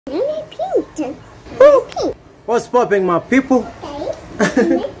What's popping, my people?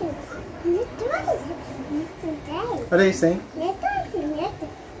 What are you saying?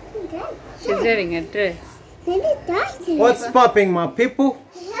 She's wearing a dress. What's popping, my people?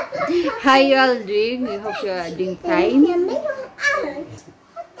 How you all doing? We hope you are doing fine.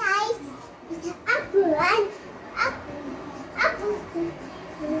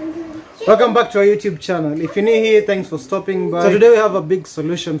 Welcome back to our YouTube channel. If you're new here, thanks for stopping by. So today we have a big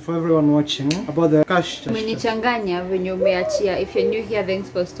solution for everyone watching about the cash. Umenichanganya venye umeachia. If you're new here, thanks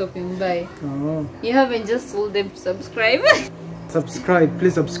for stopping by. Oh. You haven't just told them to subscribe. Subscribe,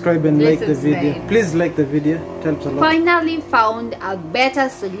 please subscribe and like the video. Please like the video, it helps a lot. Finally found a better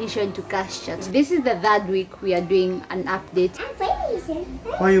solution to cash chat. This is the third week we are doing an update.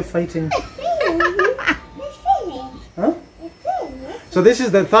 Why are you fighting? Huh? So this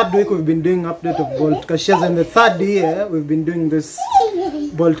is the third week we've been doing update of Bolt Cashiers, and the third year we've been doing this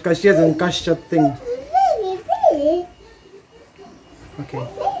Bolt Cashiers and cash chat thing. Okay.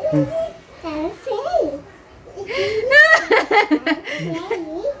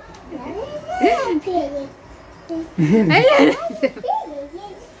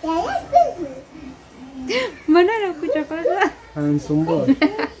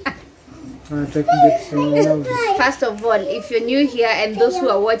 First of all, if you're new here and those who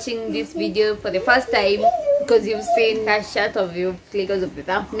are watching this video for the first time because you've seen cash chat or you've clicked because of the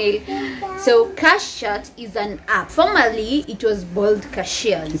thumbnail, so cash chat is an app. Formerly it was Bolt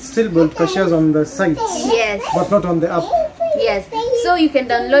Cashiers. It's still Bolt Cashiers on the site, yes, but not on the app. Yes, so you can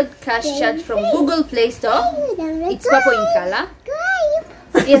download cash chat from Google Play Store. It's purple in color.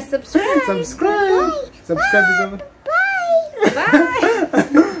 Yes, subscribe. Subscribe is over. Bye.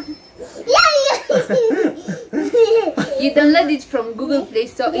 You download it from Google Play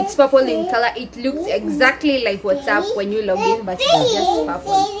Store. It's purple in color. It looks exactly like WhatsApp when you log in, but it's just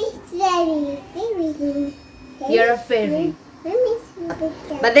purple. You're a fairy.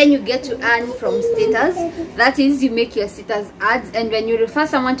 But then you get to earn from status. That is, you make your status ads, and when you refer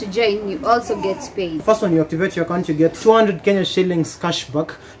someone to join, you also get paid. First, when you activate your account, you get 200 Kenya shillings cash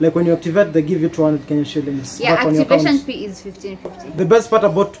back. Like when you activate, they give you 200 Kenya shillings. Yeah, back on your activation account. fee is 15.50. The best part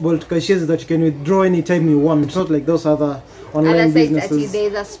about Bolt Cashiers is that you can withdraw anytime you want. It's not like those other online businesses.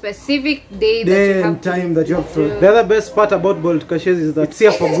 There's a specific day and time that you have to. The other best part about Bolt Cashiers is that it's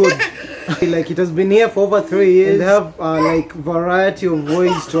here for good. Like it has been here for over 3 years. And they have like variety of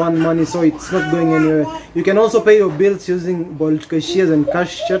ways to earn money, so it's not going anywhere. You can also pay your bills using Bolt Cashiers and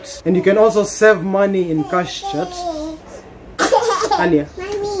cash chat, and you can also save money in cash chat. Alia.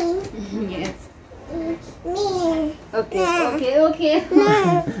 Yes. Okay.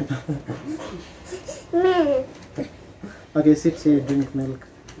 Okay, sit here, drink milk.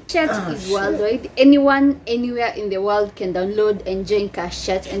 Chat is worldwide. Anyone, anywhere in the world can download and join cash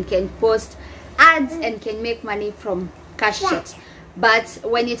chat and can post ads and can make money from cash chat. But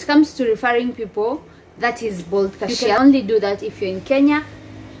when it comes to referring people, that is Bolt Cashiers. You can only do that if you're in Kenya,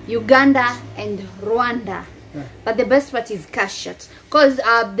 Uganda and Rwanda. Yeah. But the best part is cash chat, because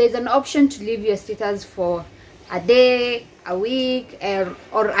there's an option to leave your status for a day, a week,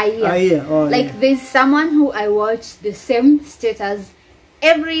 or a year. Like there's someone who I watch the same status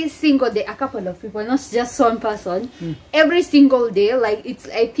every single day, a couple of people, not just one person, every single day. Like it's,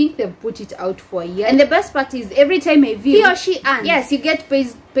 I think they've put it out for a year. And the best part is every time I view, he or she earns. Yes, you get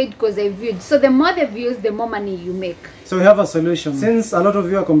paid because I viewed. So the more the views, the more money you make. So we have a solution. Since a lot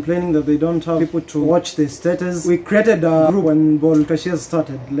of you are complaining that they don't have people to watch the status, we created a group when Bolt Cashiers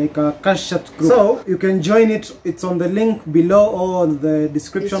started, like a cash chat group. So you can join it. It's on the link below or the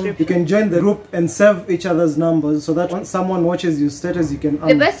description. You can join the group and save each other's numbers, so that when someone watches your status, you can earn.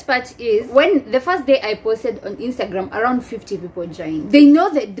 The best part is when the first day I posted on Instagram, around 50 people joined. They know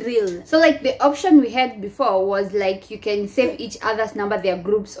the drill. So like the option we had before was like you can save each other's number, their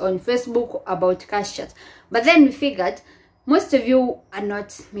groups on Facebook about cash chat. But then we figured most of you are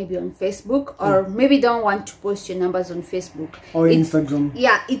not maybe on Facebook, or maybe don't want to post your numbers on Facebook or Instagram.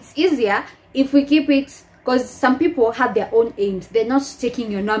 Yeah, it's easier if we keep it, because some people have their own aims. They're not taking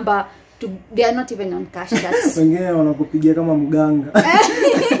your number to, they are not even on cash chats.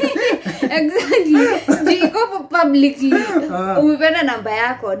 Exactly. You go publicly. Umependa namba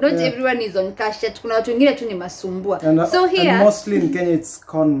yako. Not everyone is on cash chat. Kuna watu wengine tu ni masumbua. So here, and mostly in Kenya it's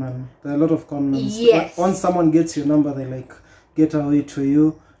conmen. There are a lot of conmen. Yes. Once someone gets your number, they like get away to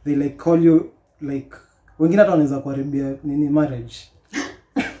you. They like call you like wengine hata wanaweza kuharibia nini marriage.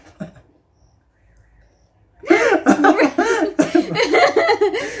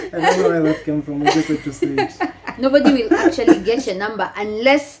 I don't know where that came from. I just had to say it. nobody will actually get your number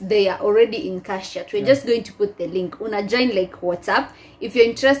unless they are already in cashchat. We're just going to put the link. Una join like WhatsApp if you're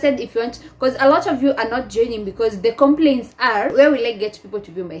interested, if you want, because a lot of you are not joining because the complaints are, where will I get people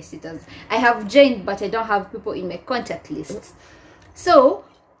to view my status? I have joined, but I don't have people in my contact list. So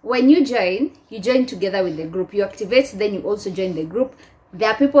when you join together with the group. You activate, then you also join the group. There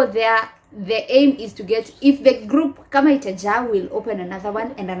are people there. The aim is to get, if the group kama itaja, will open another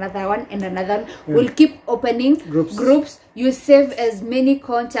one and another one and another one. We'll keep opening groups. You save as many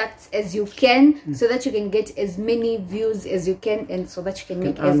contacts as you can so that you can get as many views as you can, and so that you can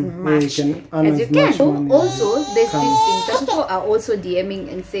make as much as you can. Also, there's this thing that people are also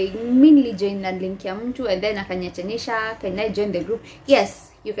DMing and saying, minly join na link ya mtu, and then akanyatanisha, can I join the group?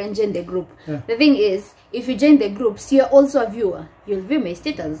 Yes, you can join the group. The thing is, if you join the groups, you're also a viewer. You'll view my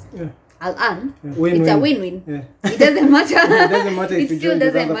status. I'll earn. It's a win-win. It doesn't matter. It doesn't matter if you join the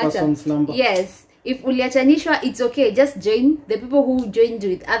other person's number. Yes. If uliachanishwa, it's okay. Just join. The people who joined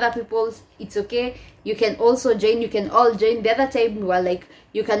with other people's, it's okay. You can also join. You can all join. The other time we were like,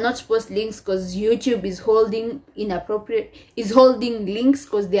 you cannot post links because YouTube is holding links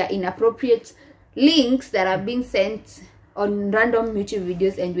because they are inappropriate links that are being sent on random YouTube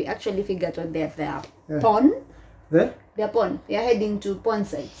videos, and we actually figured out they are porn. They're porn. They're heading to porn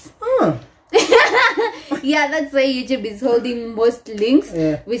sites. Yeah, that's why YouTube is holding most links.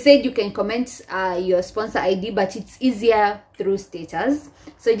 We said you can comment your sponsor ID, but it's easier through status.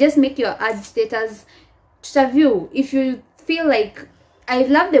 So just make your ad status to view. If you feel like, I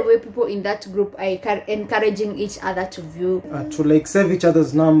love the way people in that group are encouraging each other to view. To like save each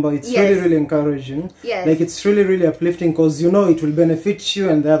other's number. It's really encouraging. Like it's really uplifting because you know it will benefit you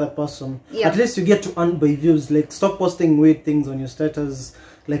and the other person. At least you get to earn by views. Like stop posting weird things on your status,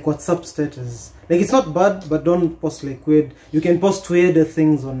 like WhatsApp status. Like it's not bad, but don't post like weird. You can post weirder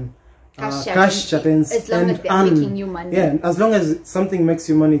things on cashchat as long as they're making you money. Yeah, as long as something makes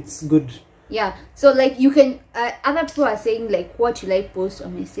you money, it's good. Yeah, so like you can, other people are saying like, what you like post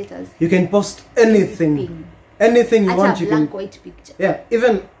on my status. You can post anything, anything you want. You can white picture. Yeah,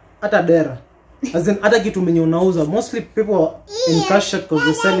 even at a dera, as in other kitu menye unauza. Mostly people in cashchat because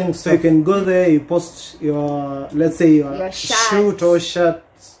they're selling. So you can go there, you post your, let's say your shoot or shirt.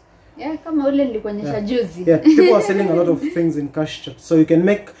 Yeah, kama ule nilikuonyesha juzi. Yeah, people are selling a lot of things in cashchat, so you can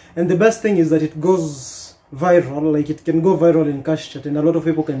make. And the best thing is that it goes viral, like it can go viral in cashchat and a lot of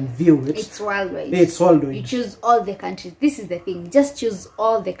people can view it. It's worldwide. Yeah, it's worldwide. You choose all the countries. This is the thing, just choose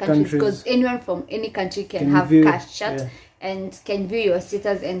all the countries because anyone from any country can have cashchat and can view your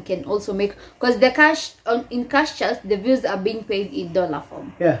status and can also make, because the in cashchat the views are being paid in dollar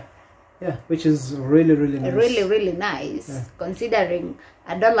form. Yeah, which is really nice. Really nice, considering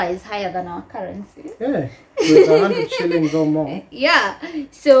 $1 is higher than our currency. Yeah, with 100 shillings or more. Yeah,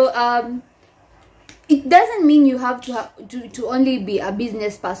 so it doesn't mean you have to only be a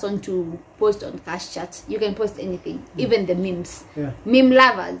business person to post on cashchat. You can post anything, even the memes. Meme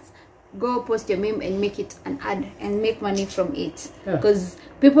lovers, go post your meme and make it an ad and make money from it, because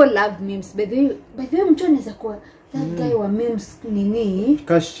people love memes. But they mtu anaweza kuwa that guy wa memes nini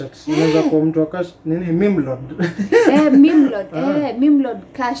cashchat, unaweza kuwa mtu wa cash nini meme lord. Meme lord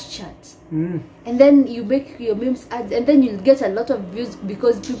cashchat. And then you make your memes ads and then you'll get a lot of views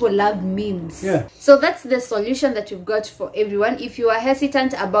because people love memes. So that's the solution that you've got for everyone. If you are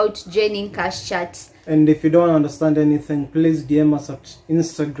hesitant about joining cashchat and if you don't understand anything, please DM us at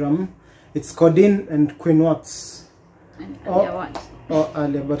Instagram. It's Codin and Queen Watts. And Alia,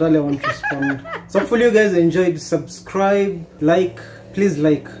 but Alia won't respond. So hopefully you guys enjoyed. Subscribe, please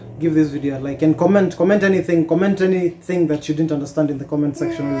give this video a like, and comment anything that you didn't understand in the comment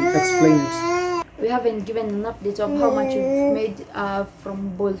section. We'll explain it. We haven't given an update of how much we've made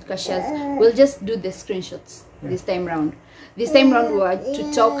from both cashers. We'll just do the screenshots this time round. This time round we were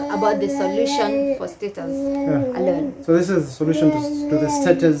to talk about the solution for status alone. So this is the solution to the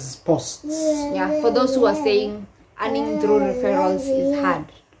status posts. Yeah, for those who are saying earning through referrals is hard,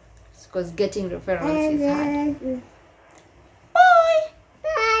 because getting referrals is hard. Bye.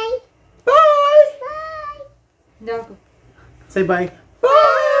 Say bye. Bye.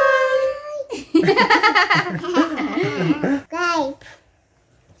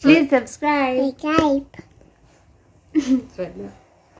 Please subscribe.